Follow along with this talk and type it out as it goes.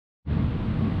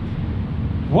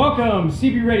Welcome,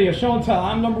 CB Radio Show and Tell.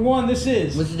 I'm number one. This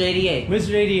is Wizard 88.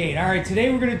 Wizard 88. All right,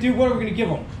 today we're going to do, what are we going to give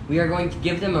them? We are going to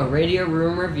give them a radio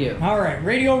room review. All right,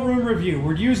 radio room review.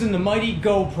 We're using the mighty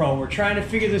GoPro. We're trying to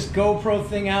figure this GoPro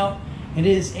thing out. It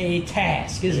is a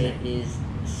task, isn't it? It is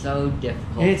so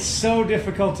difficult. It's so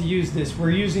difficult to use this. We're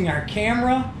using our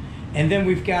camera, and then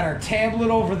we've got our tablet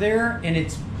over there, and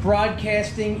it's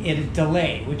broadcasting at a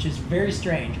delay, which is very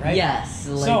strange, right? Yes.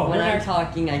 Like so when I'm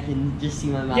talking, I can just see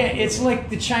my mouth. Yeah, it's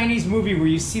like the Chinese movie where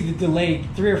you see the delay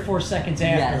 3 or 4 seconds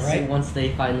after, right? Yes, once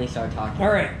they finally start talking.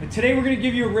 All right, but today we're going to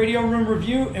give you a radio room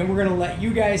review, and we're going to let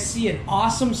you guys see an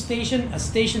awesome station, a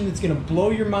station that's going to blow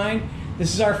your mind.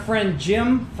 This is our friend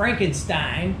Jim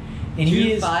Frankenstein, and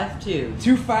he is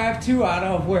 252 out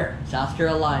of where? South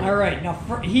Carolina. All right, now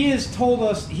he has told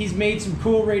us he's made some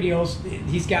cool radios.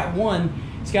 He's got one.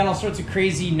 He's got all sorts of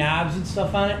crazy knobs and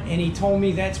stuff on it, and he told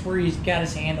me that's where he's got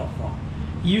his handle from.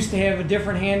 He used to have a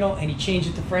different handle, and he changed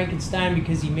it to Frankenstein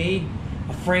because he made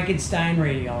a Frankenstein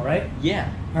radio, right?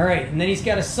 Yeah. All right, and then he's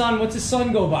got a son. What's his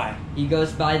son go by? He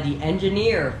goes by the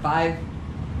Engineer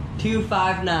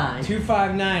 5259.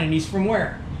 259, and he's from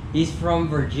where? He's from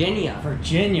Virginia.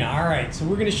 Virginia, all right. So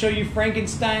we're going to show you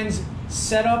Frankenstein's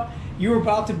setup. You're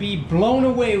about to be blown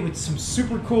away with some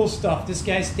super cool stuff. This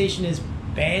guy's station is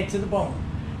bad to the bone.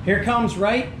 Here it comes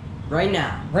right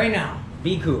now. Right now.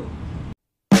 Be cool.